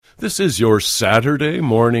This is your Saturday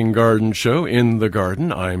morning garden show in the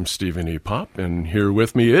garden. I'm Stephen E. Popp, and here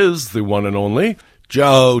with me is the one and only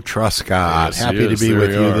Joe Truskot. Yes, Happy to be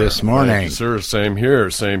with you this morning. Thank you, sir. Same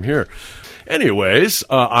here, same here. Anyways,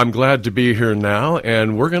 I'm glad to be here now,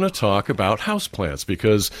 and we're going to talk about houseplants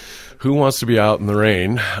because who wants to be out in the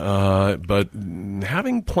rain? But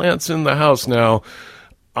having plants in the house now,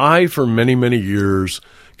 I, for many, many years,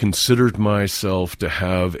 considered myself to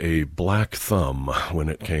have a black thumb when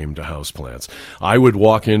it came to houseplants. I would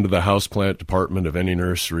walk into the houseplant department of any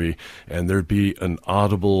nursery, and there'd be an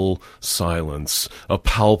audible silence, a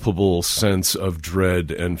palpable sense of dread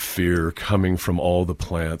and fear coming from all the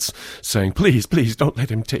plants, saying, please, please, don't let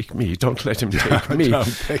him take me. Don't let him take me.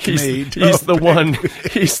 He's the one.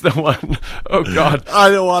 He's the one. Oh, God. I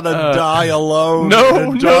don't want to die alone No.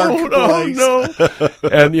 in a dark place.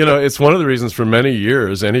 And, it's one of the reasons for many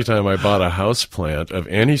years, anytime I bought a houseplant of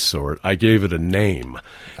any sort, I gave it a name.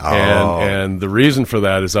 Oh. And the reason for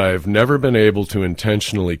that is I've never been able to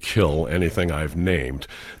intentionally kill anything I've named.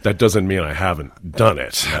 That doesn't mean I haven't done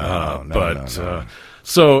it. No.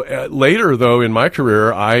 So later, though, in my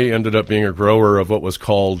career, I ended up being a grower of what was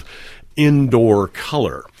called indoor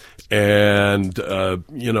color. And, I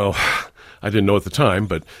didn't know at the time,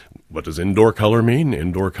 but what does indoor color mean?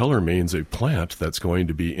 Indoor color means a plant that's going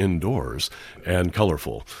to be indoors and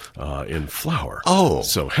colorful in flower. Oh.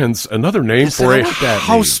 So hence another name for a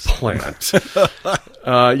house plant.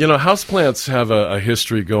 Houseplants have a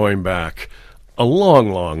history going back a long,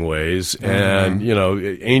 long ways. And,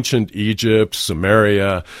 ancient Egypt,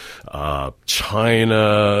 Samaria,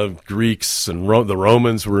 China, Greeks, and the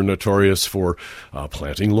Romans were notorious for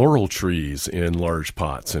planting laurel trees in large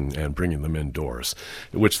pots and bringing them indoors,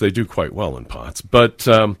 which they do quite well in pots. But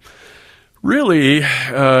really,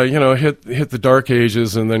 hit the Dark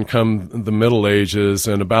Ages and then come the Middle Ages,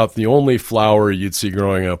 and about the only flower you'd see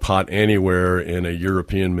growing in a pot anywhere in a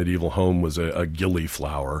European medieval home was a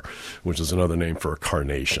gillyflower, which is another name for a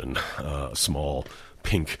carnation, a small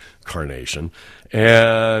pink carnation.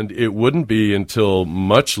 And it wouldn't be until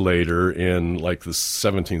much later in like the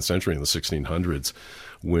 17th century, in the 1600s,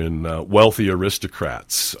 when wealthy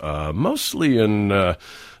aristocrats, mostly in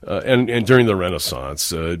and during the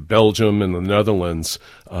Renaissance, Belgium and the Netherlands,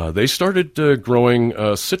 they started growing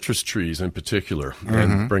citrus trees in particular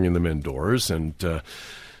and bringing them indoors, and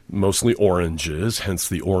mostly oranges, hence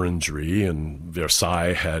the orangery, and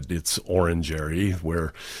Versailles had its orangery,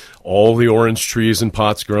 where all the orange trees and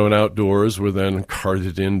pots grown outdoors were then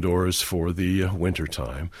carted indoors for the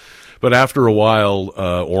wintertime. But after a while,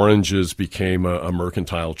 oranges became a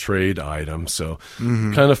mercantile trade item, so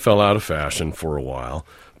kind of fell out of fashion for a while.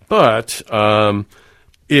 But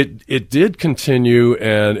it did continue,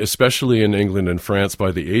 and especially in England and France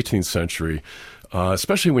by the 18th century,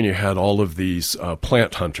 especially when you had all of these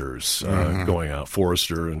plant hunters going out,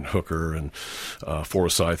 Forster and Hooker and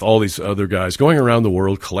Forsyth, all these other guys going around the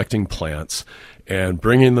world collecting plants and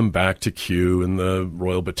bringing them back to Kew in the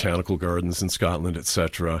Royal Botanical Gardens in Scotland,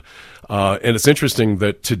 etc. And it's interesting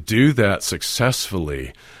that to do that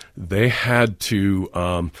successfully, they had to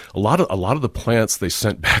a lot of the plants they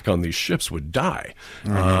sent back on these ships would die.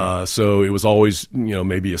 So it was always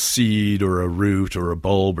maybe a seed or a root or a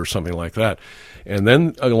bulb or something like that. And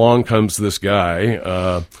then along comes this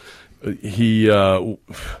guy.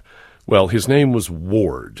 His name was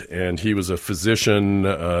Ward, and he was a physician,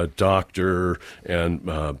 doctor, and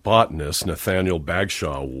botanist, Nathaniel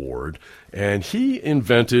Bagshaw Ward. And he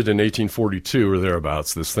invented in 1842 or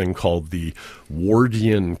thereabouts this thing called the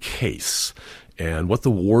Wardian case. And what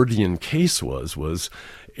the Wardian case was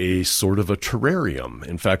a sort of a terrarium.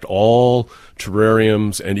 In fact, all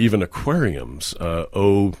terrariums and even aquariums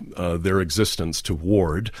owe their existence to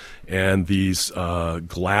Ward and these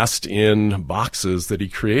glassed-in boxes that he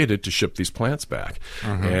created to ship these plants back.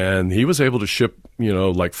 And he was able to ship,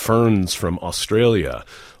 like ferns from Australia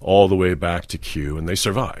all the way back to Kew, and they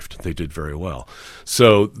survived. They did very well.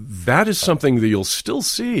 So that is something that you'll still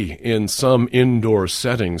see in some indoor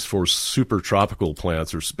settings for super tropical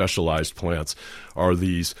plants or specialized plants, are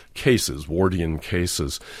these cases, Wardian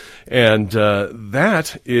cases. And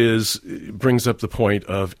that brings up the point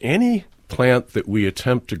of any plant that we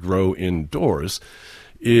attempt to grow indoors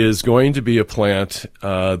is going to be a plant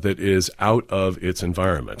that is out of its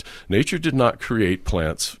environment. Nature did not create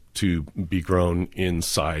plants to be grown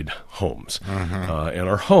inside homes. And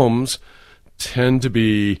our homes tend to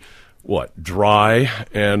be, dry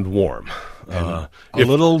and warm. A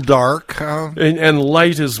little dark. And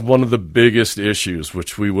light is one of the biggest issues,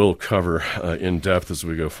 which we will cover in depth as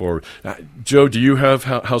we go forward. Joe, do you have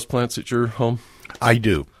houseplants at your home? I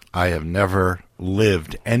do. I have never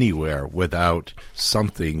lived anywhere without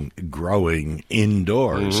something growing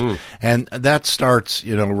indoors. And that starts,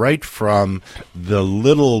 right from the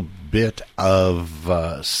little bit of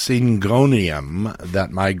syngonium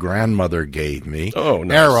that my grandmother gave me. Oh,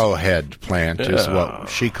 nice. Arrowhead plant is what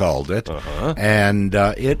she called it. And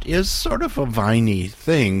it is sort of a viney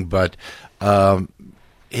thing, but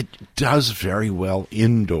it does very well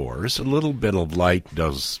indoors. A little bit of light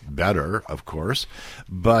does better, of course,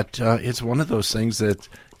 but it's one of those things that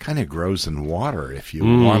kind of grows in water if you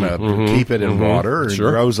want to keep it in water. It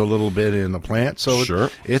grows a little bit in the plant, so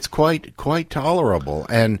it's quite tolerable.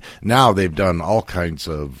 And now they've done all kinds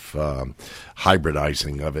of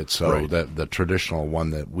hybridizing of it, so that the traditional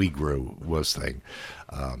one that we grew was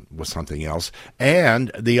something else.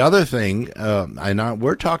 And the other thing,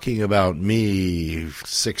 we're talking about me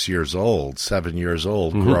 6 years old, 7 years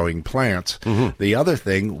old, growing plants. The other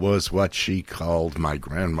thing was what my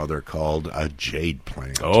grandmother called a jade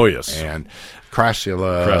plant. Oh, yes. And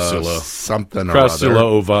Crassula something or Crassula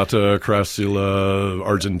other. ovata, Crassula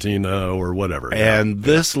argentina, or whatever. And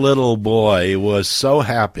this little boy was so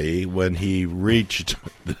happy when he reached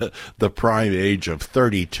the prime age of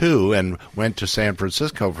 32 and went to San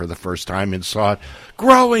Francisco for the first time and saw it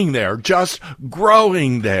growing there, just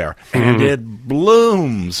growing there. And it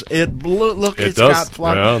blooms. Look, it's does. got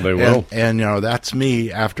flowers. Yeah, they will. And that's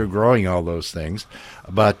me after growing all those things.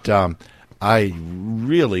 But I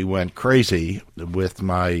really went crazy with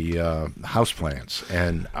my houseplants,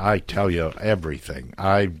 and I tell you everything.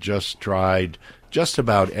 I've just tried just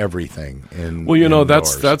about everything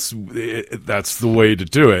indoors. that's the way to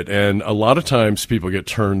do it. And a lot of times people get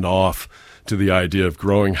turned off to the idea of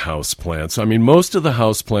growing houseplants. I mean, most of the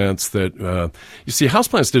houseplants that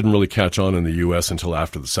houseplants didn't really catch on in the U.S. until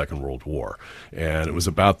after the Second World War, and it was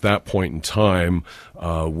about that point in time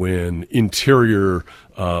when interior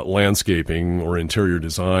landscaping or interior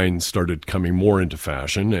design started coming more into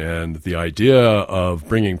fashion, and the idea of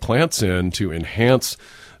bringing plants in to enhance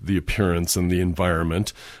the appearance and the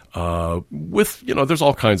environment there's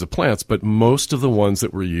all kinds of plants, but most of the ones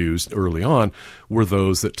that were used early on were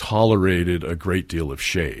those that tolerated a great deal of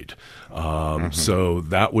shade. So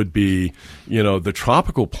that would be, the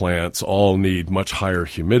tropical plants all need much higher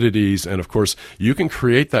humidities. And of course, you can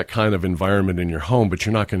create that kind of environment in your home, but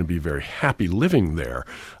you're not going to be very happy living there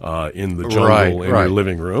in the jungle, in your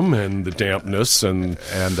living room, and the dampness and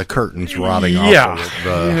the curtains rotting off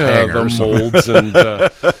the hangers. The molds. And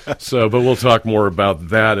but we'll talk more about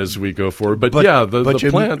that as we go forward. But the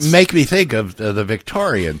plants make me think of the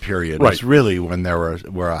Victorian period. It's really when there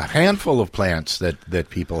were a handful of plants that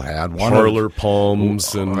people had. Parlor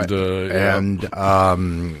palms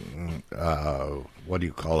what do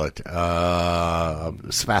you call it?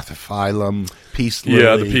 Spathiphyllum, peace lily.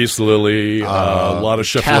 Yeah, the peace lily. A lot of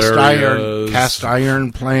schefflerias. Cast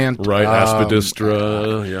iron plant. Right,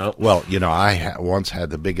 aspidistra. Well, I once had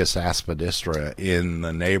the biggest aspidistra in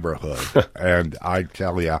the neighborhood, and I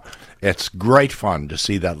tell you, it's great fun to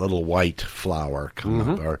see that little white flower come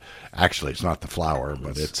up. Or actually, it's not the flower,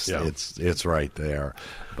 but it's right there.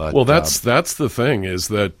 But, that's the thing, is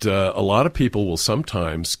that a lot of people will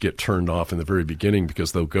sometimes get turned off in the very beginning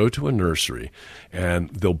because they'll go to a nursery and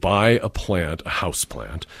they'll buy a house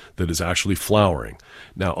plant that is actually flowering.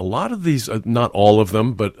 Now, a lot of these, not all of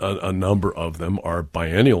them, but a number of them are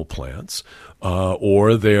biennial plants,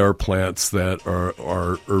 or they are plants that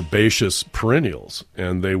are herbaceous perennials,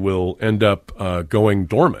 and they will end up going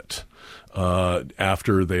dormant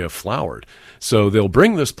after they have flowered. So they'll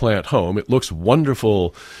bring this plant home. It looks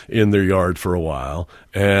wonderful in their yard for a while,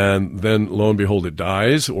 and then lo and behold, it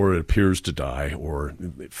dies, or it appears to die, or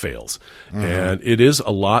it fails. And it is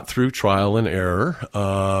a lot through trial and error,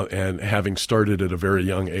 and having started at a very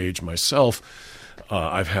young age myself,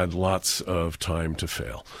 I've had lots of time to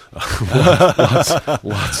fail.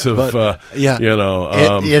 lots of,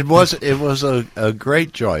 it was a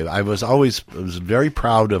great joy. I was very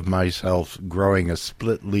proud of myself growing a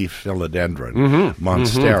split leaf philodendron,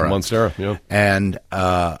 Monstera. Monstera, yeah. And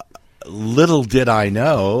little did I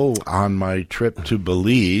know, on my trip to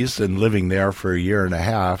Belize and living there for a year and a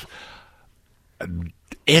half,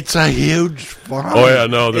 it's a huge farm. Oh, yeah,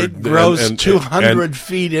 no. It grows 200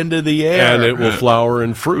 feet into the air. And it will flower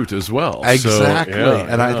in fruit as well. Exactly. So,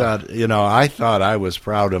 I thought I was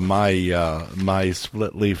proud of my my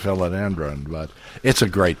split-leaf philodendron, but it's a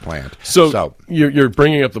great plant. So you're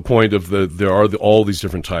bringing up the point of there are all these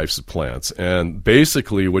different types of plants. And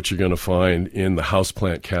basically what you're going to find in the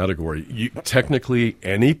houseplant category, technically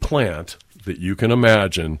any plant that you can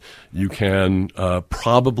imagine, you can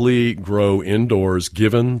probably grow indoors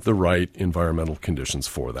given the right environmental conditions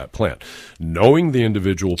for that plant. Knowing the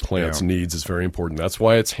individual plant's needs is very important. That's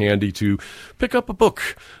why it's handy to pick up a book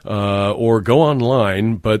or go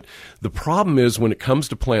online. But the problem is when it comes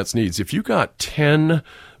to plants' needs, if you got 10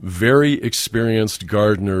 very experienced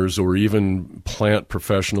gardeners or even plant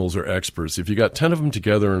professionals or experts, if you got 10 of them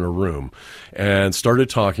together in a room and started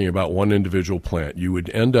talking about one individual plant, you would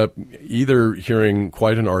end up either hearing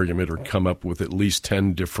quite an argument or come up with at least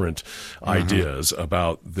 10 different ideas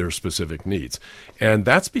about their specific needs. And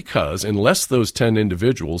that's because unless those 10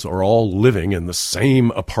 individuals are all living in the same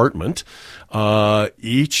apartment,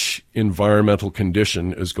 each environmental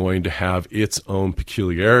condition is going to have its own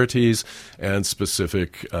peculiarities and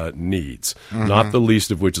specific needs, not the least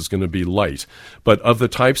of which is going to be light. But of the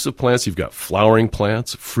types of plants, you've got flowering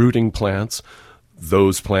plants, fruiting plants,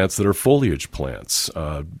 those plants that are foliage plants,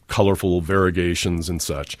 colorful variegations and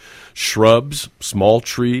such, shrubs, small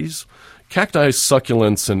trees, cacti,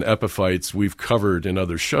 succulents, and epiphytes we've covered in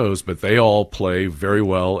other shows, but they all play very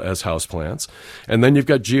well as houseplants. And then you've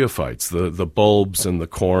got geophytes, the bulbs and the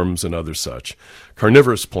corms and other such.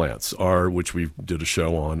 Carnivorous plants are, which we did a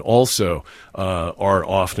show on, also are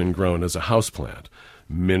often grown as a houseplant.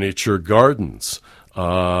 Miniature gardens,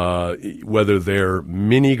 whether they're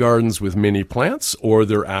mini gardens with mini plants or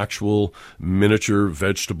they're actual miniature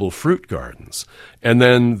vegetable fruit gardens. And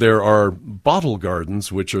then there are bottle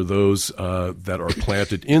gardens, which are those that are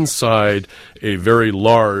planted inside a very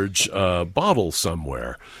large bottle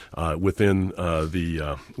somewhere within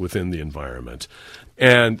the environment.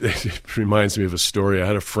 And it reminds me of a story. I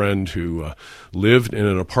had a friend who lived in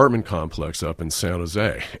an apartment complex up in San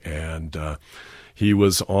Jose, and he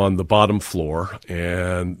was on the bottom floor,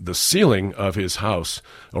 and the ceiling of his house,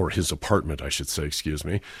 or his apartment, I should say,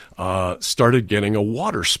 started getting a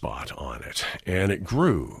water spot on it. And it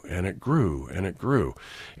grew, and it grew, and it grew.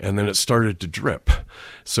 And then it started to drip.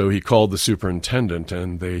 So he called the superintendent,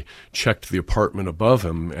 and they checked the apartment above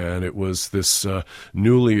him, and it was this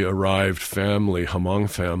newly arrived family, Hmong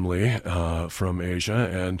family from Asia,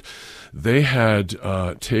 and they had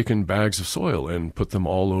taken bags of soil and put them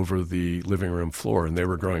all over the living room floor, and they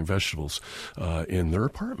were growing vegetables in their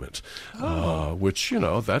apartment, which,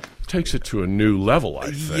 that takes it to a new level,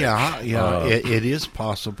 I think. Yeah, it is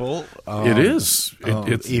possible. It is.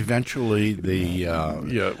 It's eventually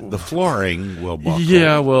the flooring will buckle.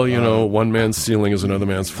 Yeah, well, one man's ceiling is another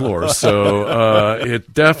man's floor, so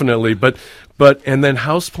it definitely, but and then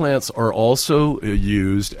houseplants are also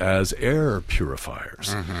used as air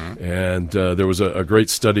purifiers. And there was a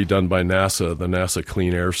great study done by NASA, the NASA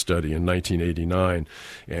Clean Air Study in 1989.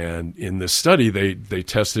 And in this study, they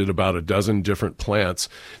tested about a dozen different plants.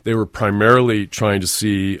 They were primarily trying to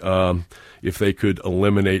see if they could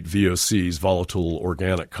eliminate VOCs, volatile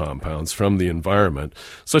organic compounds, from the environment,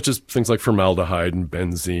 such as things like formaldehyde and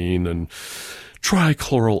benzene and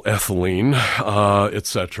trichloroethylene,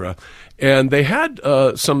 etc. And they had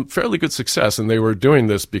some fairly good success, and they were doing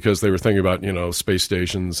this because they were thinking about, space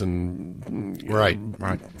stations and right.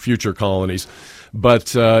 future colonies.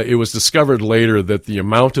 But it was discovered later that the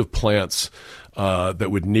amount of plants that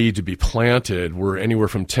would need to be planted were anywhere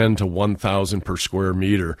from 10 to 1,000 per square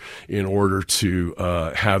meter in order to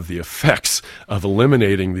have the effects of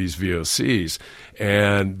eliminating these VOCs.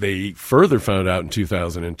 And they further found out in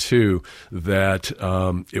 2002 that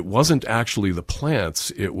it wasn't actually the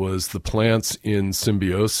plants, it was the plants in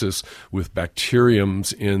symbiosis with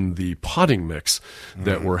bacteriums in the potting mix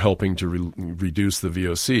that were helping to reduce the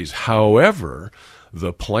VOCs. However,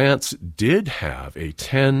 the plants did have a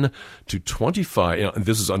 10 to 25,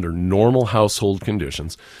 this is under normal household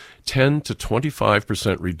conditions, 10 to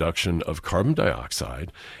 25% reduction of carbon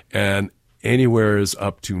dioxide and anywhere is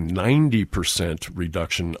up to 90%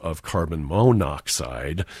 reduction of carbon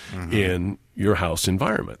monoxide in your house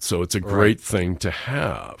environment. So it's a great thing to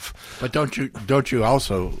have. But don't you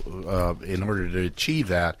also, in order to achieve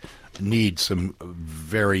that, need some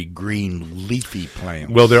very green leafy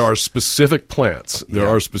plants? Well, there are specific plants.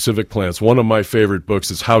 One of my favorite books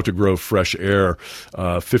is How to Grow Fresh Air,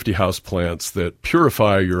 50 House Plants That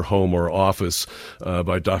Purify Your Home or Office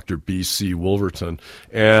by Dr. B.C. Wolverton.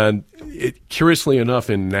 And curiously enough,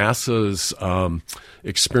 in NASA's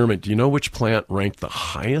experiment, do you know which plant ranked the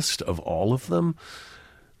highest of all of them?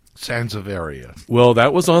 Sansevieria. Well,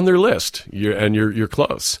 that was on their list, you're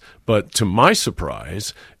close. But to my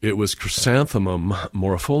surprise, it was Chrysanthemum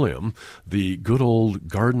morifolium, the good old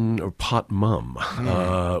garden or pot mum,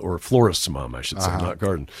 or florist's mum, I should say, not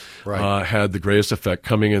garden. Right. Had the greatest effect,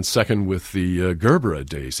 coming in second with the Gerbera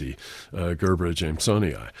daisy, Gerbera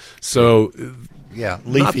jamesonii. So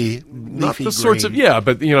leafy not the green. sorts of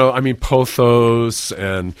but pothos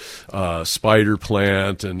and spider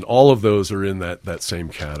plant and all of those are in that same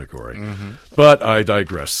category. Mm-hmm. But I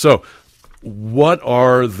digress. So, what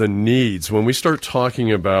are the needs when we start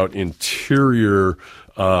talking about interior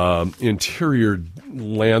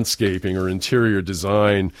landscaping or interior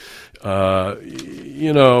design? There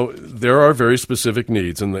are very specific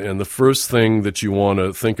needs, and the first thing that you want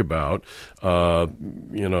to think about, a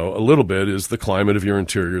little bit is the climate of your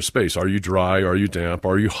interior space. Are you dry? Are you damp?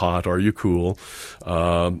 Are you hot? Are you cool?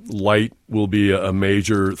 Light will be a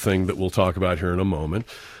major thing that we'll talk about here in a moment.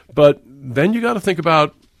 But then you got to think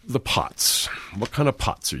about the pots. What kind of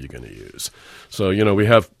pots are you going to use? So, we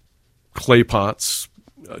have clay pots,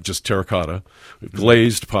 just terracotta,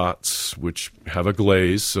 glazed pots, which have a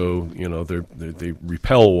glaze, so they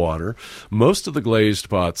repel water. Most of the glazed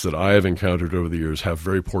pots that I have encountered over the years have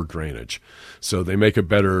very poor drainage, so they make a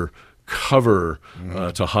better cover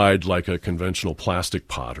to hide like a conventional plastic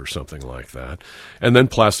pot or something like that. And then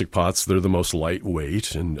plastic pots, they're the most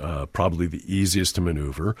lightweight and probably the easiest to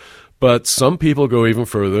maneuver. But some people go even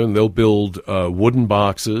further, and they'll build wooden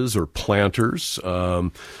boxes or planters.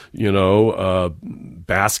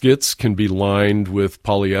 Baskets can be lined with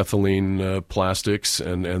polyethylene plastics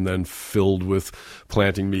and then filled with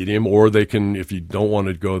planting medium. Or they can, if you don't want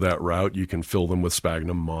to go that route, you can fill them with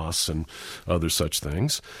sphagnum moss and other such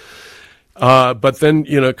things. But then,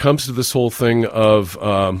 it comes to this whole thing of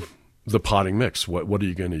the potting mix. What are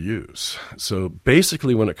you going to use? So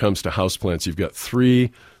basically, when it comes to houseplants, you've got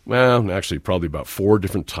probably about 4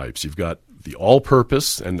 different types. You've got the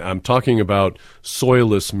all-purpose, and I'm talking about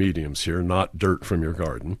soilless mediums here, not dirt from your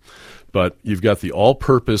garden. But you've got the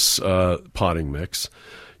all-purpose potting mix.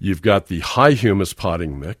 You've got the high humus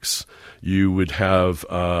potting mix. You would have,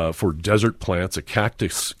 for desert plants, a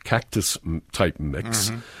cactus type mix.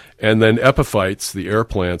 Mm-hmm. And then epiphytes, the air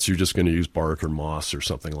plants, you're just going to use bark or moss or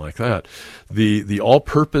something like that. The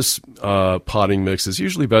all-purpose potting mix is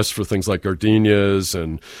usually best for things like gardenias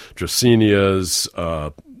and dracenias,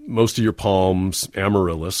 most of your palms,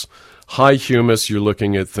 amaryllis. High humus, you're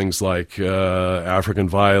looking at things like African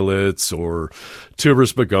violets or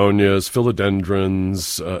tuberous begonias,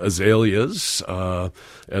 philodendrons, azaleas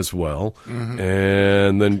as well. Mm-hmm.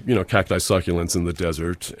 And then, cacti succulents in the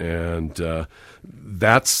desert. And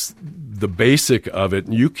that's the basic of it.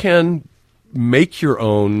 You can make your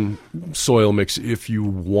own soil mix if you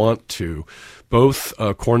want to. Both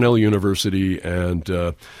Cornell University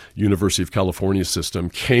and University of California system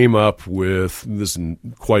came up with, this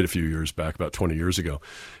quite a few years back, about 20 years ago,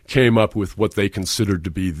 came up with what they considered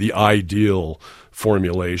to be the ideal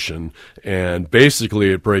formulation. And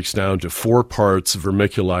basically it breaks down to 4 parts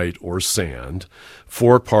vermiculite or sand,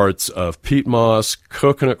 4 parts of peat moss,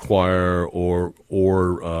 coconut coir, or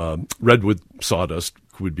redwood sawdust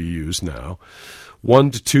would be used now.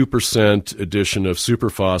 1 to 2% addition of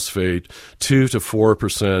superphosphate, 2 to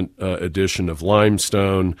 4% addition of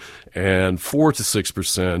limestone, and 4 to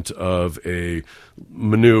 6% of a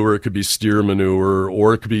manure. It could be steer manure,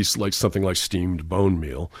 or it could be like something like steamed bone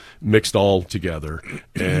meal, mixed all together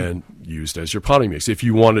and used as your potting mix. If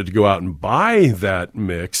you wanted to go out and buy that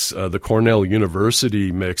mix, the Cornell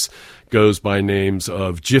University mix goes by names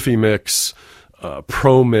of Jiffy Mix,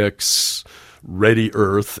 Pro Mix, Ready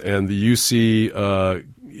Earth, and the UC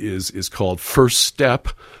is called First Step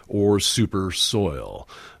or Super Soil.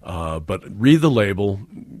 But read the label,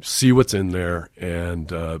 see what's in there,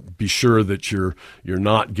 and be sure that you're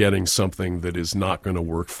not getting something that is not going to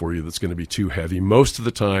work for you, that's going to be too heavy. Most of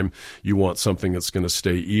the time, you want something that's going to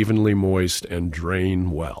stay evenly moist and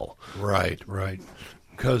drain well. Right.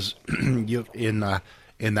 Because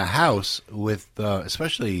in the house, with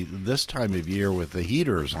especially this time of year with the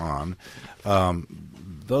heaters on,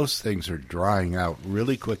 those things are drying out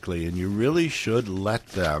really quickly, and you really should let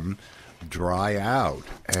them dry out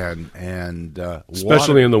and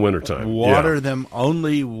especially in the wintertime. Water them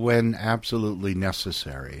only when absolutely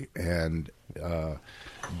necessary, and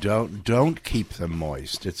don't keep them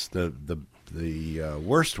moist. It's the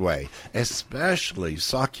worst way, especially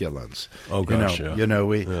succulents. Oh gosh,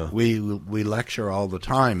 we lecture all the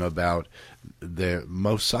time about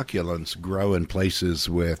most succulents grow in places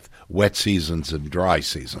with wet seasons and dry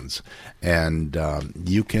seasons, and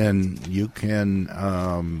you can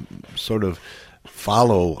sort of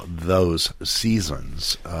follow those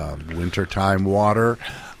seasons. Wintertime water,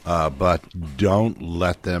 but don't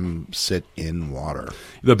let them sit in water.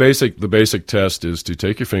 The basic test is to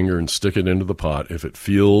take your finger and stick it into the pot. If it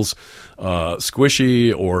feels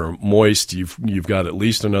squishy or moist, you've got at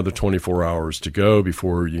least another 24 hours to go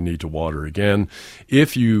before you need to water again.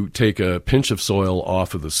 If you take a pinch of soil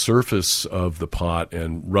off of the surface of the pot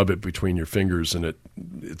and rub it between your fingers and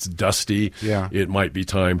it's dusty, it might be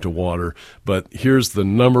time to water. But here's the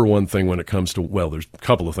number one thing when it comes to, well, there's a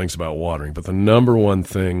couple of things about watering, but the number one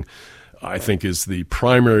thing I think is the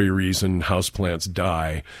primary reason houseplants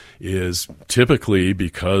die is typically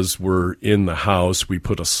because we're in the house, we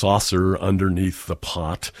put a saucer underneath the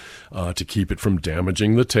pot to keep it from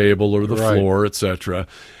damaging the table or the floor, etc.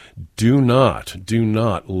 Do not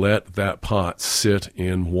let that pot sit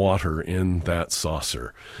in water in that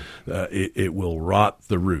saucer. It will rot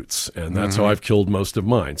the roots, and that's how I've killed most of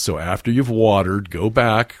mine. So after you've watered, go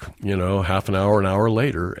back, half an hour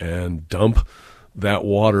later, and dump that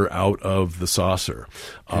water out of the saucer.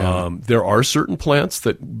 There are certain plants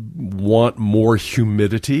that want more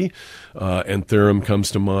humidity. Anthurium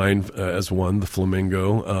comes to mind as one, the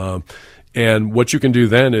flamingo. And what you can do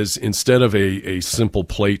then is, instead of a simple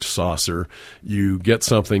plate saucer, you get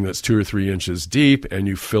something that's 2 or 3 inches deep and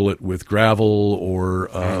you fill it with gravel or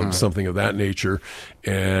something of that nature,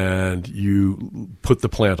 and you put the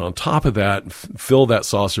plant on top of that and fill that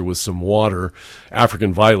saucer with some water.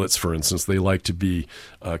 African violets, for instance, they like to be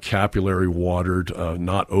capillary watered,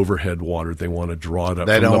 not overhead watered. They want to draw it up.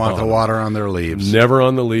 They don't want bottom. the water on their leaves. Never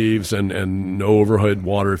on the leaves, and no overhead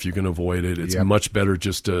water if you can avoid it. It's much better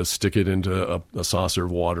just to stick it into a saucer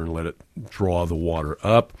of water and let it draw the water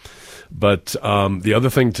up. But the other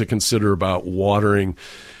thing to consider about watering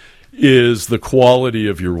is the quality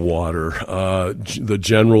of your water. The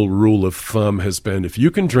general rule of thumb has been, if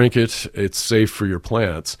you can drink it, it's safe for your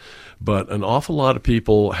plants. But an awful lot of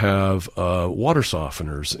people have water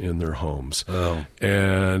softeners in their homes. Oh.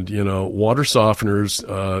 And, water softeners,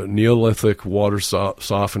 Neolithic water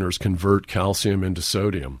softeners convert calcium into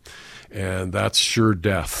sodium. And that's sure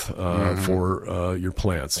death for your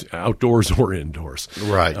plants, outdoors or indoors.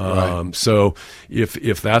 Right. So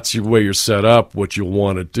if that's the way you're set up, what you'll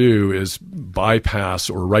want to do is bypass,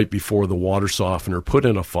 or right before the water softener, put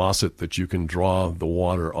in a faucet that you can draw the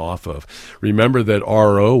water off of. Remember that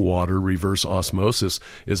RO water, reverse osmosis,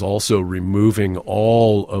 is also removing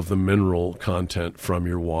all of the mineral content from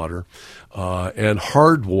your water. And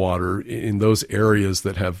hard water, in those areas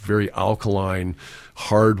that have very alkaline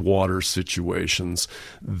hard water situations,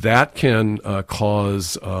 that can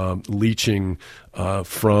cause leaching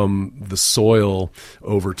from the soil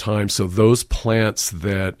over time. So those plants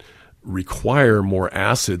that require more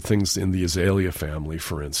acid, things in the azalea family,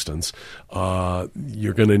 for instance,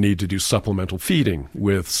 you're going to need to do supplemental feeding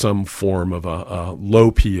with some form of a low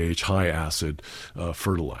pH, high acid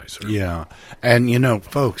fertilizer. Yeah. And,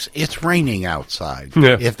 folks, it's raining outside.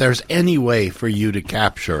 Yeah. If there's any way for you to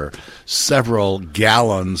capture several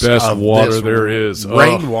gallons Best of water this there is.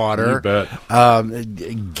 rainwater,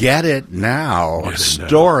 get it now.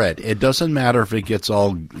 Store it. It doesn't matter if it gets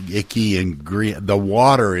all icky and green. The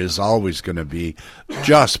water is always going to be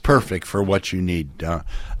just perfect for what you need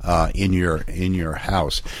in your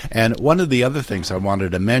house. And one of the other things I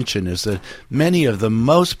wanted to mention is that many of the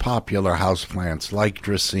most popular houseplants, like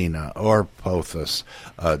Dracaena or Pothos,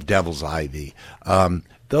 devil's ivy,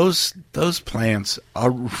 those plants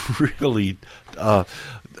are really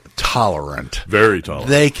tolerant. Very tolerant.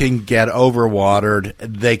 They can get overwatered,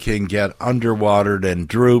 they can get underwatered and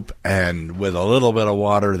droop, and with a little bit of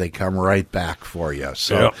water, they come right back for you.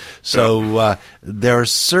 So there are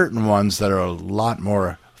certain ones that are a lot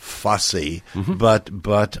more fussy, but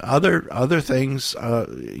other things,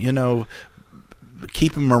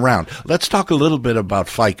 keep them around. Let's talk a little bit about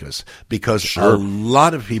ficus, because a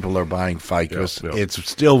lot of people are buying ficus. It's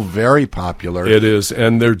still very popular. It is,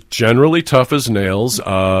 and they're generally tough as nails.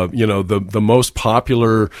 The most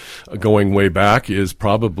popular, going way back, is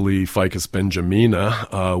probably Ficus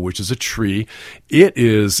benjamina, which is a tree. It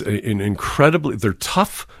is they're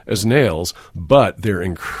tough as nails, but they're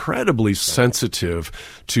incredibly sensitive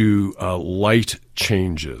to light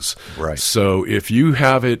changes. Right. So if you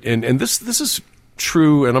have it, and this is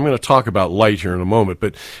true, and I'm going to talk about light here in a moment,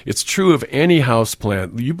 but it's true of any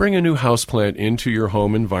houseplant. You bring a new houseplant into your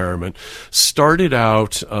home environment, start it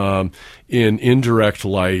out in indirect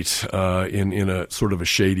light, in a sort of a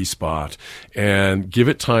shady spot, and give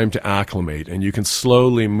it time to acclimate, and you can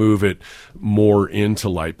slowly move it more into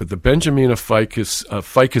light. But the Ficus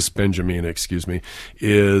benjamina,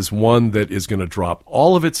 is one that is going to drop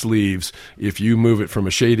all of its leaves if you move it from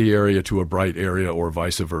a shady area to a bright area, or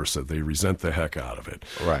vice versa. They resent the heck out of it.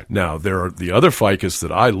 Right. Now, there are the other ficus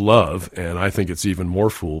that I love, and I think it's even more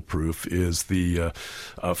foolproof, is the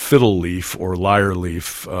fiddle leaf or lyre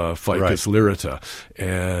leaf ficus lyrata.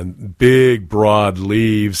 And big, broad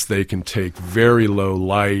leaves, they can take very low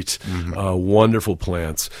light, wonderful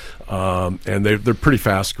plants. And they're pretty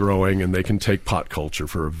fast growing, and they can take pot culture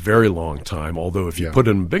for a very long time. Although if you put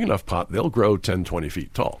it in a big enough pot, they'll grow 10, 20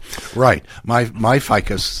 feet tall. Right. My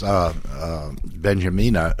ficus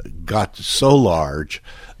benjamina got so large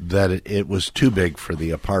that it was too big for the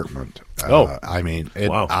apartment. I mean,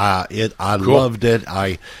 wow. I Cool. loved it.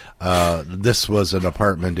 This was an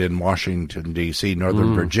apartment in Washington, D.C.,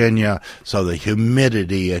 Northern Virginia, so the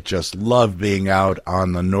humidity, it just loved being out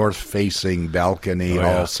on the north-facing balcony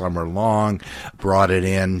all summer long, brought it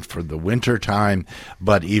in for the winter time,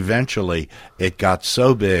 but eventually it got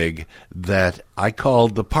so big that I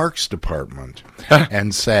called the Parks Department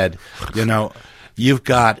and said, you've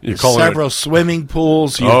got several swimming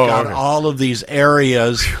pools. You've got all of these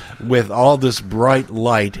areas with all this bright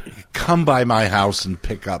light. Come by my house and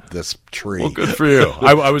pick up this tree. Well, good for you.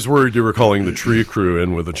 I was worried you were calling the tree crew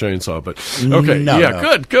in with a chainsaw, but okay.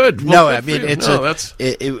 No. Good. No, Well, I mean,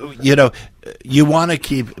 you want to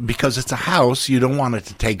keep, because it's a house, you don't want it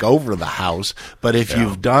to take over the house, but if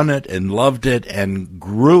you've done it and loved it and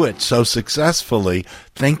grew it so successfully,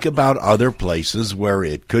 think about other places where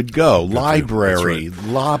it could go. Library,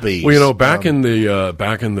 lobbies. Well, back in the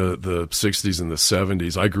 60s and the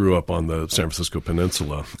 70s, I grew up on the San Francisco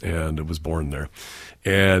Peninsula, and I was born there.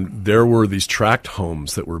 And there were these tract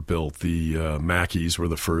homes that were built. The Mackeys were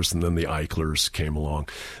the first, and then the Eichlers came along.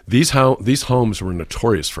 These homes were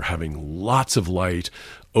notorious for having lots of light,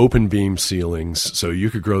 open beam ceilings, so you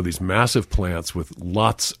could grow these massive plants with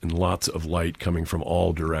lots and lots of light coming from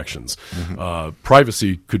all directions.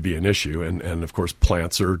 Privacy could be an issue, and of course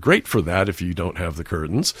plants are great for that if you don't have the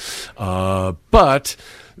curtains. But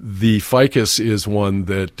the ficus is one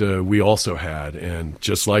that we also had, and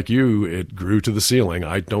just like you, it grew to the ceiling.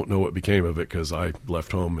 I don't know what became of it because I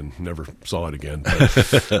left home and never saw it again.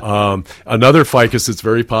 But, another ficus that's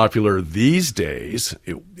very popular these days,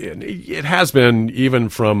 it has been even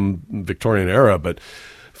from Victorian era, but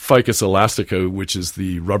Ficus elastica, which is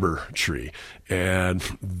the rubber tree. And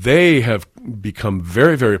they have become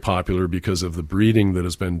very, very popular because of the breeding that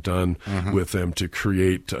has been done with them to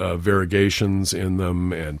create variegations in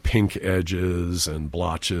them and pink edges and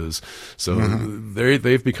blotches. So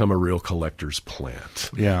they've become a real collector's plant.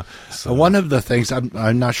 Yeah. So, one of the things,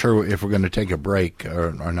 I'm not sure if we're going to take a break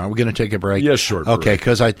or not. We're going to take a break? Yeah, sure. Okay,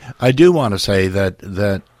 because I do want to say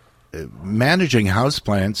that managing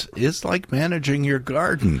houseplants is like managing your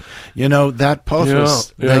garden. That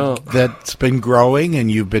pothos that's been growing, and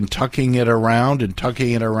you've been tucking it around, and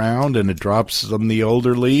it drops some of the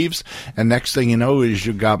older leaves, and next thing you know is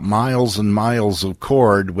you've got miles and miles of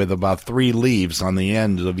cord with about 3 leaves on the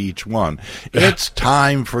ends of each one. It's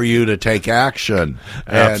time for you to take action.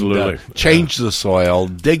 Absolutely. And, change the soil,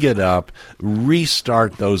 dig it up,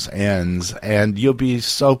 restart those ends, and you'll be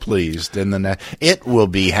so pleased. It will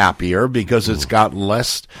be happy because it's got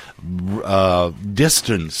less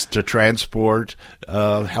distance to transport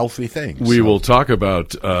healthy things. We will talk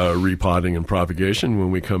about repotting and propagation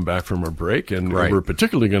when we come back from our break, and we're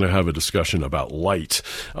particularly going to have a discussion about light.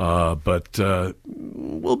 But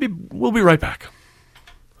we'll be right back.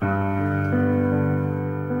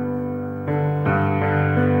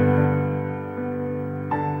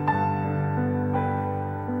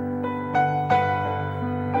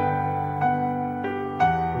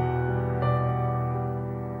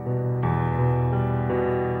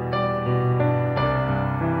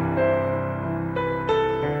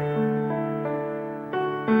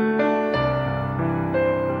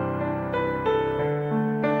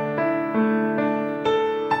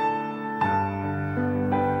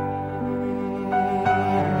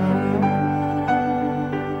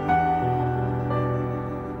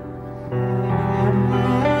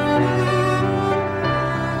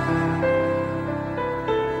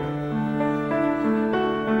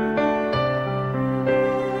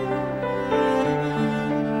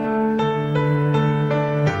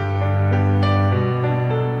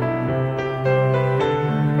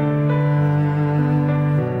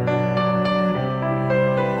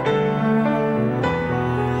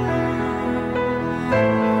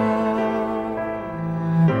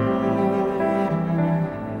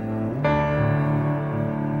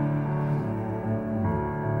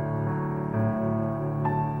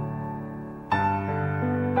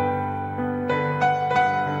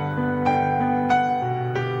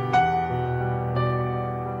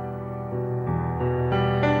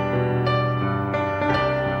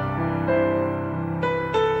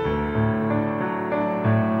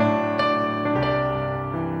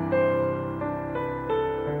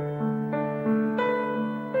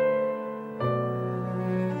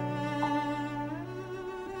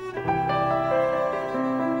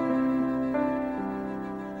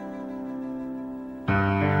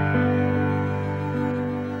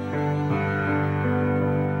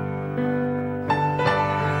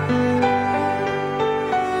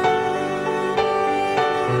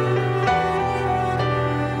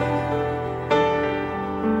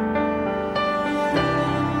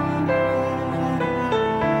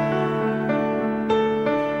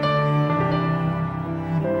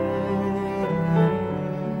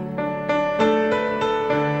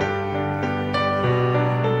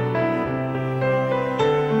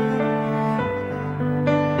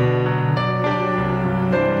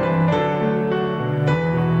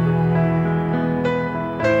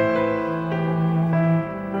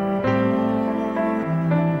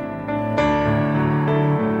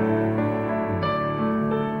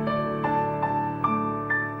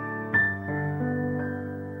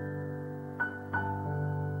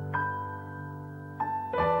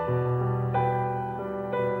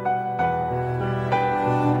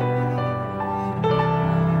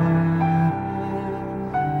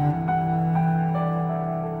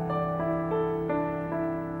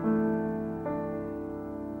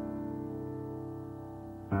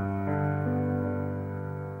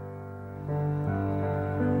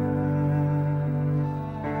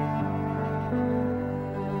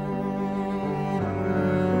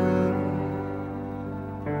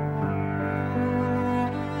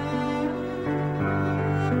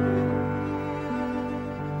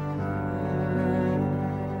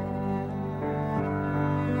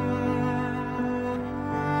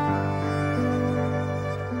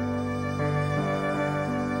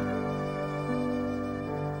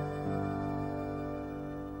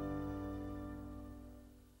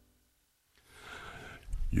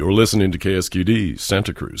 You're listening to KSQD,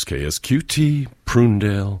 Santa Cruz, KSQT,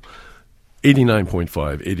 Prunedale,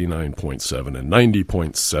 89.5, 89.7, and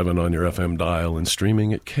 90.7 on your FM dial and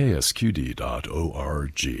streaming at ksqd.org.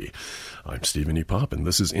 I'm Stephen E. Popp, and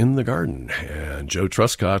this is In the Garden, and Joe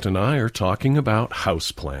Truskot and I are talking about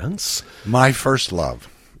houseplants. My first love.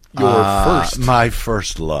 My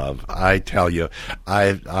first love. I tell you,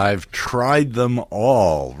 I've tried them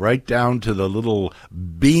all, right down to the little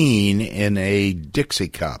bean in a Dixie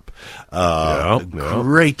cup.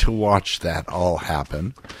 Great to watch that all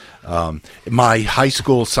happen. My high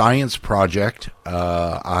school science project,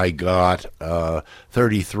 I got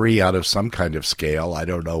 33 out of some kind of scale. I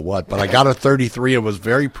don't know what, but I got a 33 and was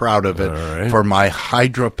very proud of it for my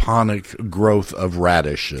hydroponic growth of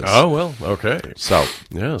radishes. Oh, well, okay. So,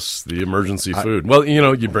 yes, the emergency food. Well,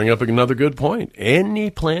 you bring up another good point.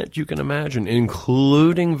 Any plant you can imagine,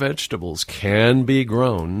 including vegetables, can be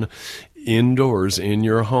grown indoors in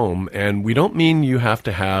your home. And we don't mean you have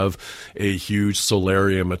to have a huge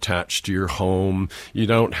solarium attached to your home. You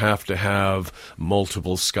don't have to have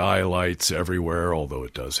multiple skylights everywhere, although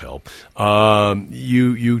it does help.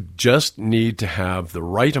 You just need to have the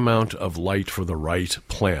right amount of light for the right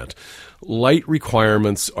plant. Light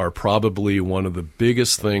requirements are probably one of the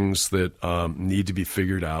biggest things that need to be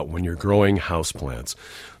figured out when you're growing houseplants.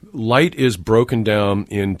 Light is broken down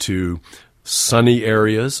into sunny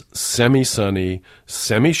areas, semi-sunny,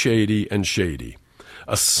 semi-shady, and shady.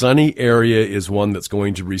 A sunny area is one that's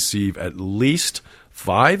going to receive at least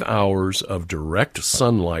 5 hours of direct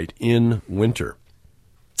sunlight in winter.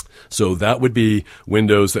 So that would be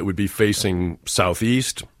windows that would be facing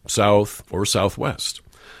southeast, south, or southwest.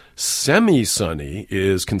 Semi-sunny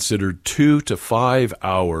is considered 2 to 5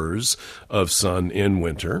 hours of sun in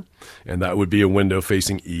winter, and that would be a window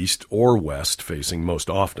facing east or west facing most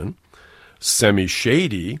often.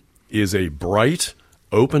 Semi-shady is a bright,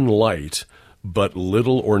 open light, but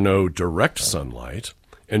little or no direct sunlight.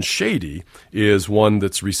 And shady is one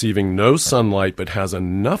that's receiving no sunlight but has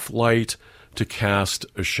enough light to cast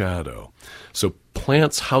a shadow. So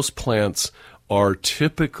houseplants are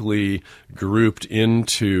typically grouped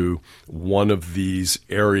into one of these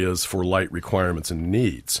areas for light requirements and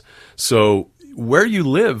needs. So where you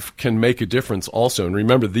live can make a difference also. And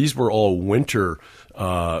remember, these were all winter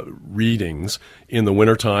readings. In the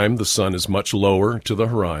wintertime, the sun is much lower to the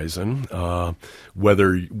horizon. In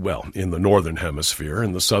the northern hemisphere.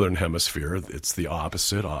 In the southern hemisphere, it's the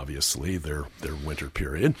opposite, obviously, their winter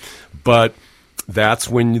period. But that's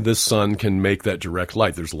when the sun can make that direct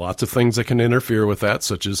light. There's lots of things that can interfere with that,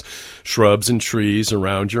 such as shrubs and trees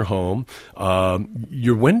around your home.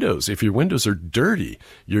 Your windows, if your windows are dirty,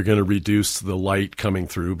 you're going to reduce the light coming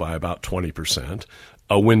through by about 20%.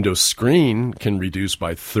 A window screen can reduce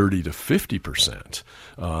by 30 to 50%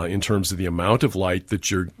 in terms of the amount of light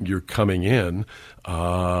that you're coming in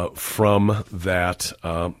from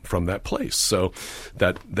that place. So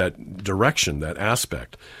that direction, that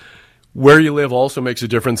aspect. Where you live also makes a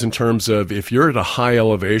difference in terms of if you're at a high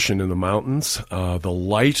elevation in the mountains, the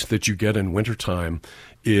light that you get in wintertime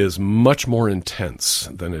is much more intense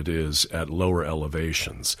than it is at lower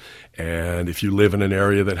elevations. And if you live in an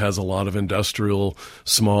area that has a lot of industrial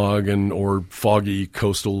smog or foggy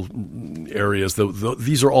coastal areas,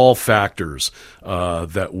 these are all factors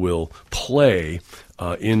that will play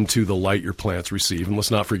into the light your plants receive. And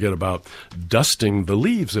let's not forget about dusting the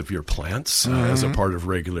leaves of your plants as a part of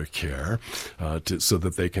regular care so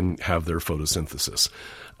that they can have their photosynthesis.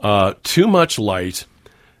 Too much light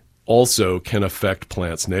also can affect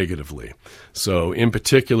plants negatively. So in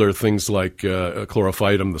particular, things like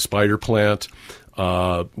chlorophytum, the spider plant,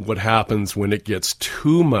 what happens when it gets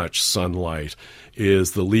too much sunlight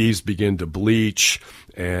is the leaves begin to bleach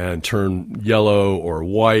and turn yellow or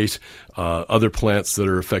white. Other plants that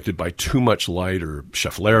are affected by too much light are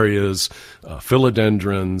schefflerias,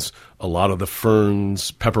 philodendrons, a lot of the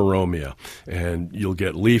ferns, peperomia, and you'll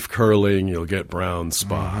get leaf curling, you'll get brown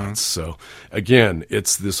spots. So again,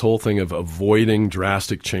 it's this whole thing of avoiding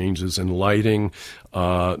drastic changes in lighting,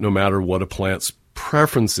 no matter what a plant's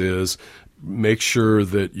preference is. Make sure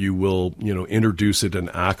that you will, introduce it and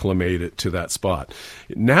acclimate it to that spot.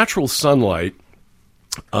 Natural sunlight,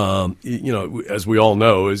 as we all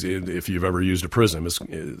know, if you've ever used a prism, is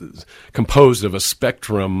composed of a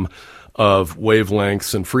spectrum of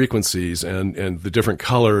wavelengths and frequencies, and the different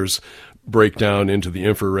colors break down into the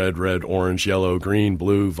infrared, red, orange, yellow, green,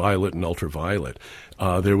 blue, violet, and ultraviolet.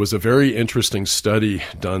 There was a very interesting study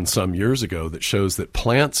done some years ago that shows that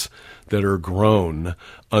plants that are grown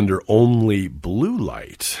under only blue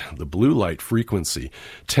light, the blue light frequency,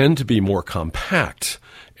 tend to be more compact,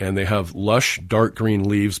 and they have lush dark green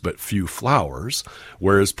leaves but few flowers,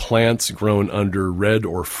 whereas plants grown under red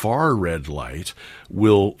or far red light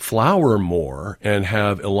will flower more and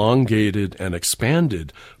have elongated and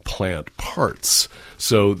expanded plant parts.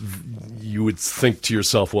 So you would think to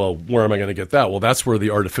yourself, well, where am I going to get that? Well, that's where the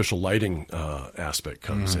artificial lighting aspect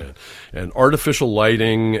comes in. And artificial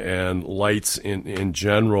lighting and lights in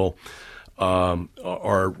general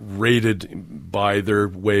are rated by their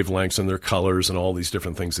wavelengths and their colors and all these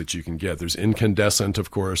different things that you can get. There's incandescent, of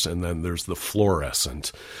course, and then there's the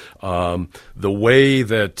fluorescent. The way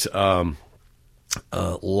that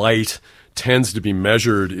light tends to be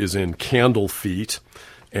measured is in candle feet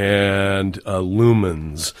and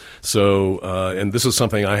lumens. So, and this is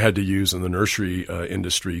something I had to use in the nursery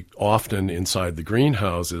industry often inside the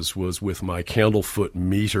greenhouses, was with my candle foot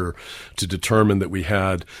meter to determine that we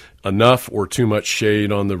had enough or too much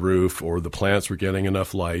shade on the roof, or the plants were getting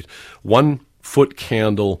enough light. 1 foot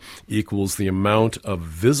candle equals the amount of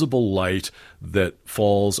visible light that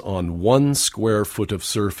falls on 1 square foot of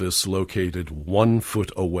surface located 1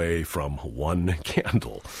 foot away from 1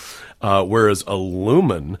 candle. Whereas a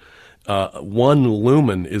lumen, 1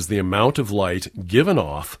 lumen is the amount of light given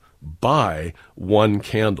off by 1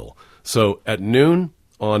 candle. So at noon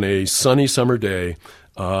on a sunny summer day,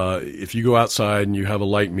 if you go outside and you have a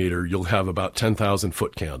light meter, you'll have about 10,000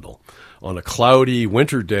 foot candle. On a cloudy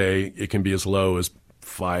winter day, it can be as low as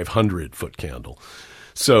 500 foot candle.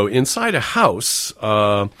 So inside a house,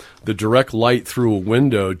 the direct light through a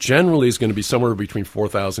window generally is going to be somewhere between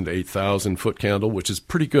 4,000 to 8,000 foot candle, which is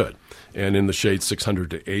pretty good. And in the shade,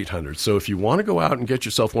 600 to 800. So if you want to go out and get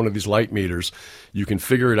yourself one of these light meters, you can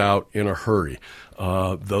figure it out in a hurry.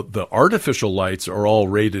 The artificial lights are all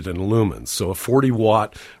rated in lumens. So a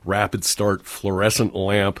 40-watt rapid start fluorescent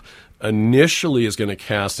lamp initially is going to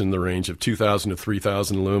cast in the range of 2,000 to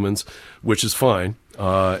 3,000 lumens, which is fine.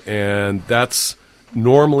 And that's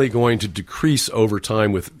normally going to decrease over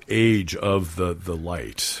time with age of the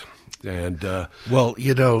light. And well,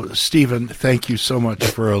 you know, Stephen, thank you so much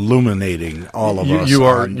for illuminating all of us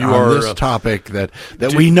on this topic that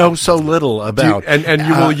we know so little about. And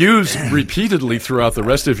you will use repeatedly throughout the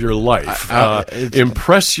rest of your life.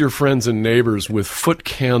 Impress your friends and neighbors with foot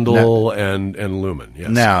candle and lumen. Yes.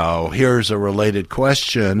 Now, here's a related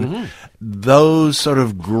question. Mm-hmm. Those sort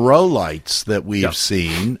of grow lights that we've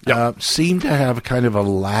seen seem to have kind of a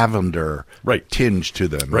lavender tinge to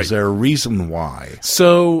them. Is there a reason why?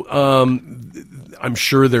 So I'm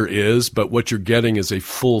sure there is, but what you're getting is a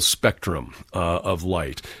full spectrum of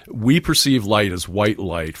light. We perceive light as white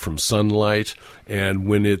light from sunlight, and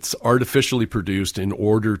when it's artificially produced, in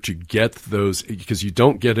order to get those, because you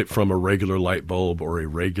don't get it from a regular light bulb or a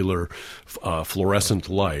regular fluorescent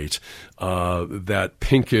light, that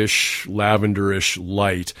pinkish, lavenderish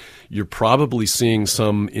light, you're probably seeing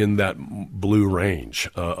some in that blue range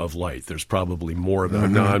of light. There's probably more of that.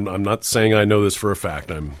 Mm-hmm. Now, I'm not saying I know this for a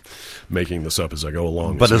fact. I'm making this up as I go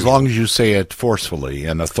along. But as long as you say it forcefully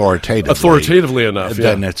and authoritatively enough,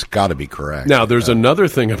 then it's got to be correct. Now, there's another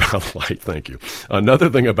thing about light. Thank you. Another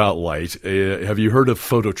thing about light. Have you heard of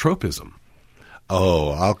phototropism? Oh,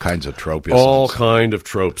 all kinds of tropisms. All kind of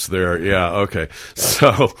tropes there. Yeah. Okay.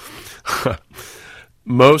 So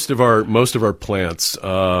most of our plants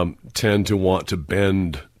tend to want to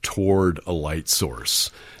bend toward a light source.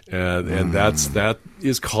 And that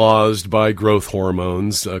is caused by growth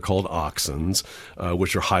hormones called auxins,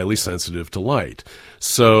 which are highly sensitive to light.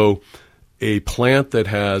 So a plant that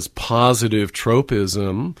has positive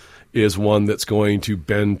tropism is one that's going to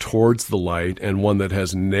bend towards the light, and one that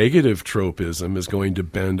has negative tropism is going to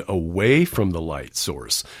bend away from the light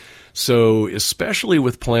source. So especially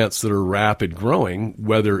with plants that are rapid growing,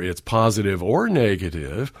 whether it's positive or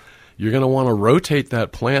negative, you're going to want to rotate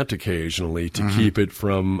that plant occasionally to keep it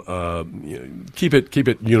from keep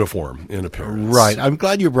it uniform in appearance. Right. I'm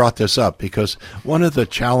glad you brought this up, because one of the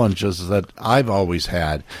challenges that I've always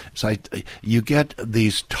had is you get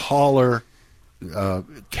these taller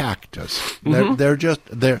cactus. Mm-hmm.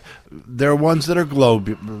 They're ones that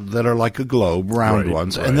are like a globe, round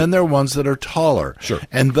ones, and then there are ones that are taller. Sure.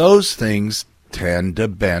 And those things tend to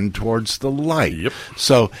bend towards the light. Yep.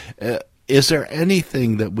 So is there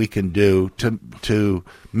anything that we can do to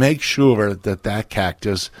make sure that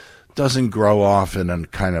cactus doesn't grow off in a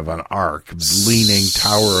kind of an arc, leaning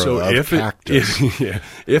tower of cactus.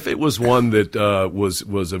 If it was one that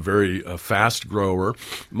was a very fast grower,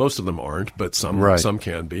 most of them aren't, but some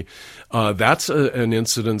can be. That's an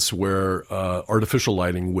incidence where artificial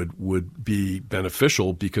lighting would be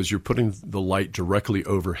beneficial because you're putting the light directly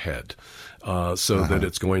overhead. That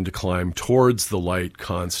it's going to climb towards the light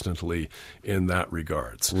constantly in that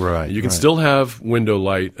regards. Right. You can still have window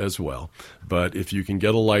light as well, but if you can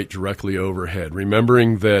get a light directly overhead,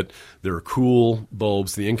 remembering that there are cool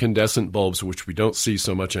bulbs, the incandescent bulbs, which we don't see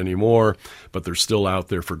so much anymore, but they're still out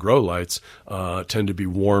there for grow lights, tend to be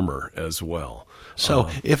warmer as well. So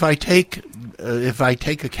if I take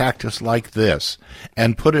a cactus like this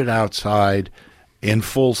and put it outside in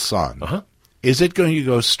full sun, is it going to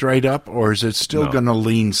go straight up, or is it still going to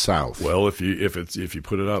lean south? Well, if you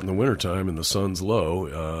put it out in the wintertime and the sun's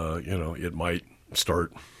low, it might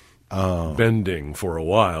start bending for a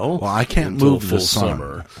while. Well, I can't move the sun.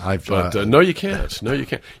 Summer. No, you can't. No, you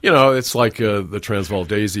can't. It's like the Transvaal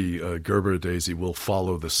daisy, Gerber daisy, will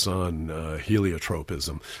follow the sun.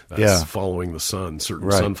 Heliotropism. That's following the sun. Certain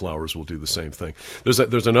sunflowers will do the same thing.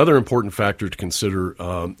 There's another important factor to consider,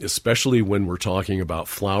 especially when we're talking about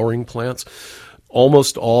flowering plants.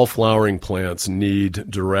 Almost all flowering plants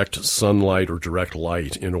need direct sunlight or direct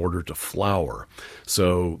light in order to flower.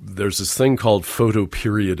 So there's this thing called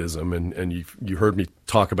photoperiodism, and you heard me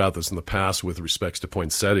talk about this in the past with respects to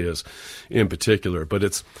poinsettias in particular, but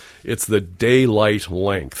it's the daylight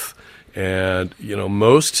length. And,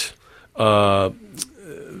 most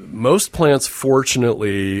plants,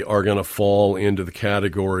 fortunately, are going to fall into the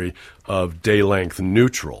category of day length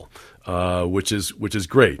neutral. Which is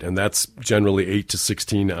great, and that's generally 8 to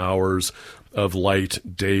 16 hours of light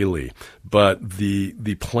daily. But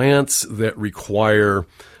the plants that require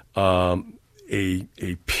a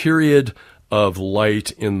period of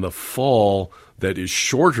light in the fall that is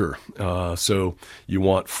shorter, so you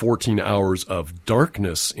want 14 hours of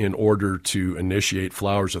darkness in order to initiate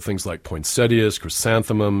flowers of things like poinsettias,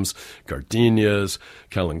 chrysanthemums, gardenias,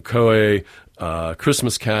 kalanchoe,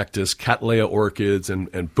 Christmas cactus, cattleya orchids,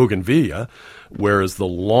 and bougainvillea, whereas the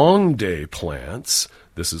long day plants,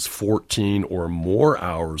 this is 14 or more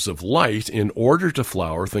hours of light in order to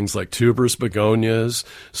flower, things like tuberous begonias,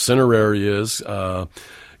 cinerarias,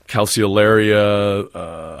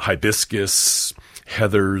 calceolaria, hibiscus,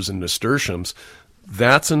 heathers, and nasturtiums.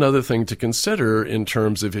 That's another thing to consider in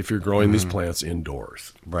terms of if you're growing these plants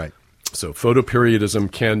indoors. Right. So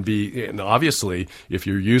photoperiodism can be, and obviously, if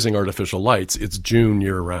you're using artificial lights, it's June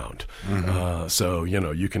year-round. So,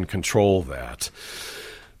 you can control that.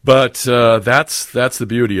 But that's the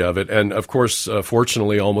beauty of it. And, of course,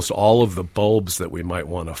 fortunately, almost all of the bulbs that we might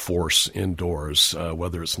want to force indoors,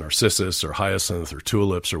 whether it's narcissus or hyacinth or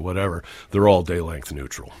tulips or whatever, they're all day-length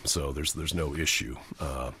neutral. So there's no issue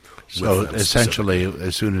So essentially,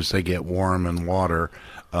 as soon as they get warm and water,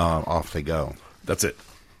 off they go. That's it.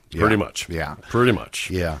 Pretty much. Yeah. Pretty much.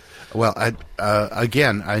 Yeah. Well,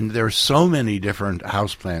 there's so many different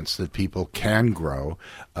houseplants that people can grow.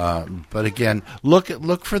 But again,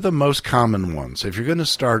 look for the most common ones. If you're going to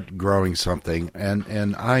start growing something,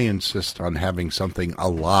 and I insist on having something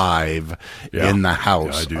alive in the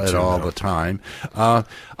house the time.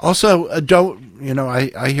 Also, don't,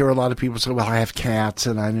 I hear a lot of people say, well, I have cats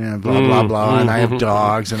and I blah, blah, blah, and I have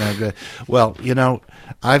dogs and I have, well,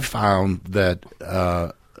 I've found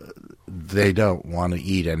that, they don't want to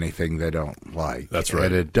eat anything they don't like. That's right.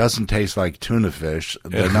 And it doesn't taste like tuna fish.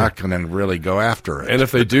 They're not going to really go after it. And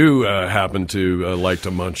if they do happen to like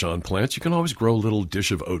to munch on plants, you can always grow a little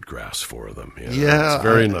dish of oatgrass for them. It's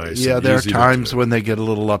very nice. Yeah, there are times when they get a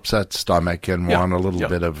little upset stomach and want a little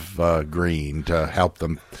bit of green to help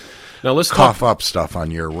them. Now let's cough up stuff on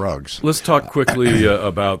your rugs. Let's talk quickly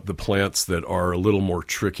about the plants that are a little more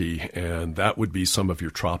tricky, and that would be some of your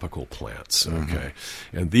tropical plants. Okay,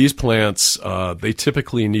 and these plants they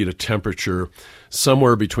typically need a temperature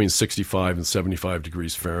somewhere between 65 and 75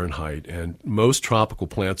 degrees Fahrenheit, and most tropical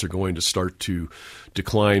plants are going to start to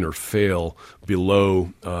decline or fail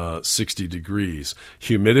below 60 degrees.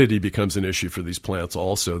 Humidity becomes an issue for these plants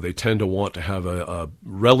also. They tend to want to have a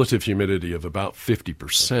relative humidity of about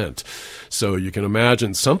 50%. So you can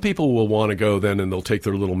imagine some people will want to go then and they'll take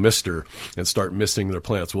their little mister and start misting their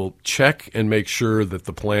plants. Well, check and make sure that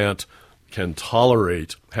the plant can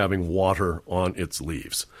tolerate having water on its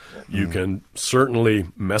leaves. You can certainly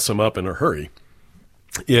mess them up in a hurry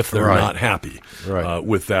if they're Right. not happy Right.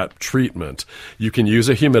 with that treatment. You can use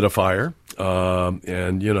a humidifier.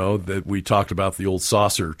 And, that we talked about the old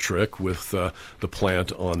saucer trick with the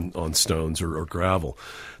plant on stones or gravel.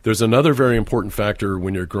 There's another very important factor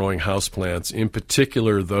when you're growing houseplants, in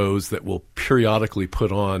particular those that will periodically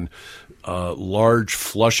put on large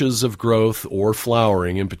flushes of growth or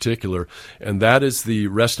flowering in particular, and that is the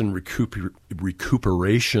rest and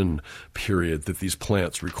recuperation period that these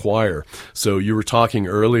plants require. So you were talking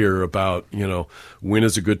earlier about, when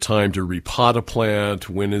is a good time to repot a plant?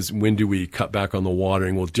 When do we cut back on the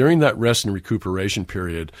watering? Well, during that rest and recuperation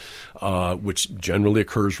period, which generally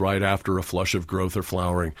occurs right after a flush of growth or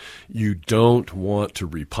flowering, you don't want to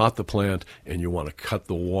repot the plant, and you want to cut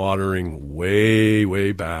the watering way,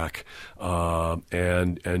 way back,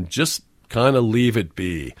 and just kind of leave it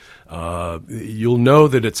be. You'll know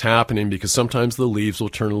that it's happening because sometimes the leaves will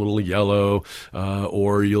turn a little yellow,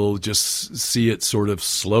 or you'll just see it sort of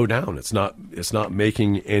slow down. It's not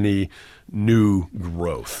making any new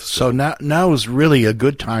growth. So now is really a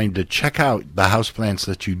good time to check out the houseplants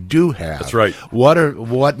that you do have. That's right.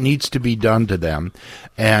 What needs to be done to them,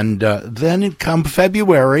 and then come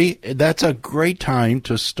February, that's a great time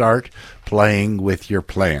to start playing with your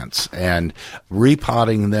plants and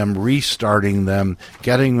repotting them, restarting them,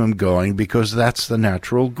 getting them going, because that's the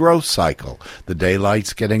natural growth cycle. The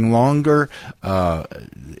daylight's getting longer.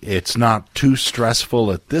 It's not too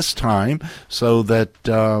stressful at this time, so that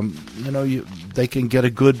they can get a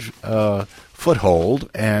good foothold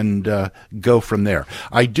and go from there.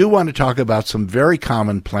 I do want to talk about some very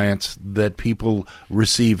common plants that people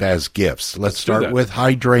receive as gifts. Let's start with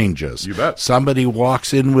hydrangeas. You bet. Somebody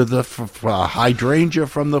walks in with a hydrangea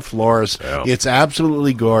from the florist. Yeah. It's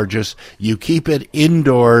absolutely gorgeous. You keep it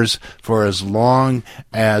indoors for as long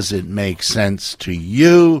as it makes sense to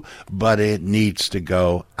you, but it needs to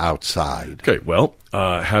go outside. Okay, well,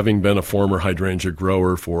 having been a former hydrangea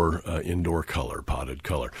grower for indoor color, potted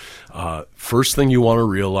color, first thing you want to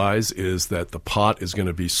realize is that the pot is going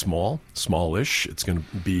to be smallish. It's going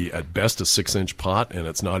to be at best a 6-inch pot, and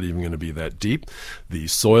it's not even going to be that deep. The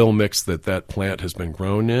soil mix that plant has been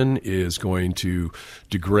grown in is going to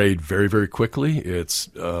degrade very, very quickly. It's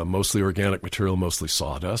mostly organic material, mostly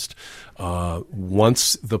sawdust.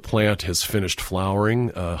 Once the plant has finished flowering,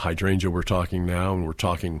 hydrangea we're talking now, and we're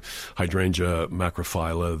talking hydrangea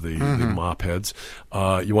macrophylla, the mop heads,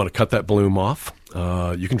 you want to cut that bloom off.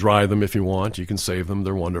 You can dry them if you want. You can save them.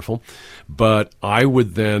 They're wonderful. But I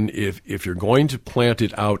would then, if you're going to plant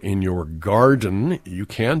it out in your garden, you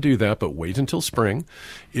can do that, but wait until spring.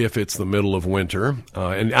 If it's the middle of winter,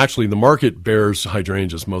 and actually the market bears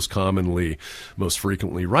hydrangeas most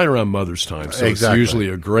frequently right around Mother's Time. So Exactly. It's usually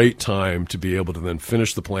a great time to be able to then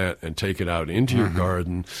finish the plant and take it out into your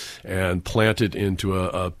garden and plant it into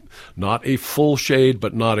a not a full shade,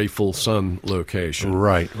 but not a full sun location.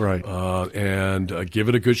 Right. And give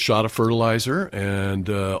it a good shot of fertilizer, and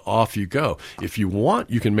off you go. If you want,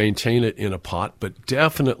 you can maintain it in a pot, but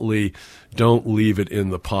definitely don't leave it in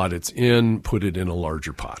the pot it's in. Put it in a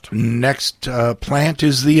larger pot. Next plant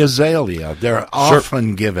is the azalea. They're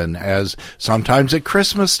often given as sometimes at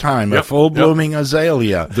Christmas time, a full-blooming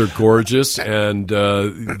azalea. They're gorgeous, and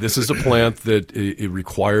this is a plant that it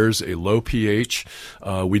requires a low pH.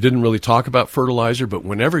 We didn't really talk about fertilizer, but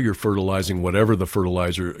whenever you're fertilizing, whatever the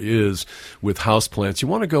fertilizer is with houseplants, you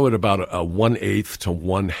want to go at about a 1/8 to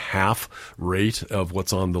 1/2 rate of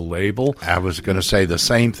what's on the label. I was going to say the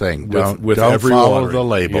same thing. Don't every follow watering. the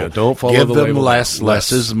label. Yeah, don't follow Give the them label.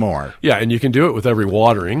 less is more. Yeah, and you can do it with every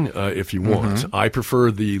watering if you want. I prefer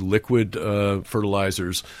the liquid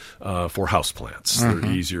fertilizers for houseplants.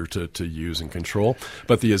 They're easier to use and control.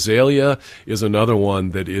 But the azalea is another one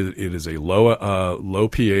that it is a low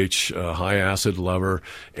pH, high acid lover,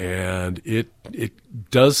 and it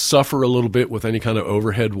does suffer a little bit with any kind of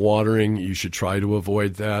overhead watering. You should try to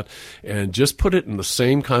avoid that, and just put it in the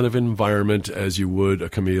same kind of environment as you would a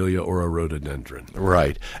camellia or a rhododendron.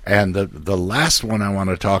 Right. And the last one I want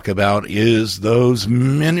to talk about is those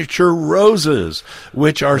miniature roses,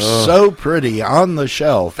 which are so pretty on the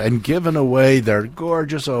shelf and given away. They're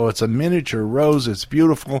gorgeous. Oh, it's a miniature rose. It's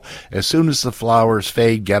beautiful. As soon as the flowers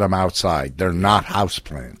fade, get them outside. They're not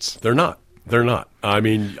houseplants. They're not. I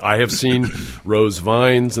mean, I have seen rose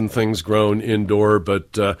vines and things grown indoor,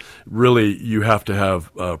 but really you have to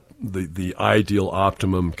have the ideal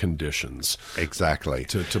optimum conditions. Exactly.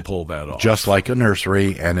 To pull that off. Just like a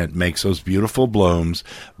nursery, and it makes those beautiful blooms.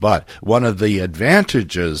 But one of the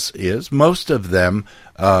advantages is most of them,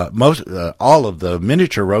 all of the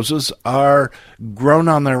miniature roses are grown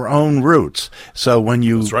on their own roots. So when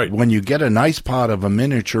you get a nice pot of a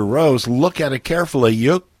miniature rose, look at it carefully.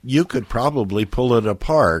 You could probably pull pull it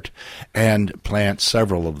apart and plant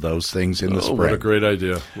several of those things in the spring. What a great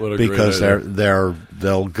idea. Because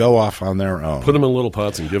they'll go off on their own. Put them in little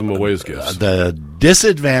pots and give them away as gifts. The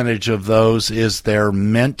disadvantage of those is they're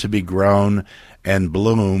meant to be grown and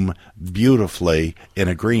bloom beautifully in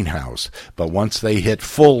a greenhouse. But once they hit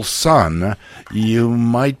full sun, you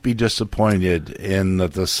might be disappointed in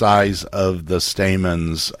that the size of the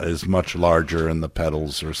stamens is much larger and the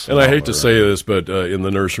petals are smaller. And I hate to say this, but in the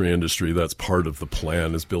nursery industry, that's part of the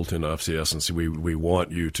plan is built-in obsolescence. We want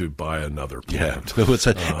you to buy another plant.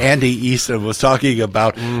 Yeah. Andy Easton was talking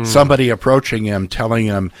about somebody approaching him, telling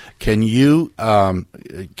him, "Can you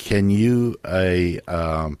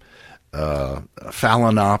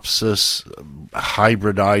Phalaenopsis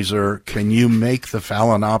hybridizer, can you make the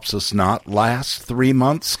Phalaenopsis not last 3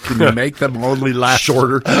 months? Can you make them only last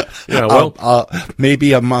shorter? Yeah, well,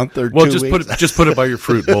 maybe a month or 2 weeks. Just put it by your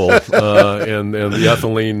fruit bowl, and the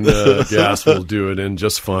ethylene gas will do it in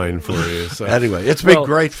just fine for you." So, anyway, it's been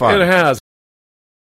great fun. It has.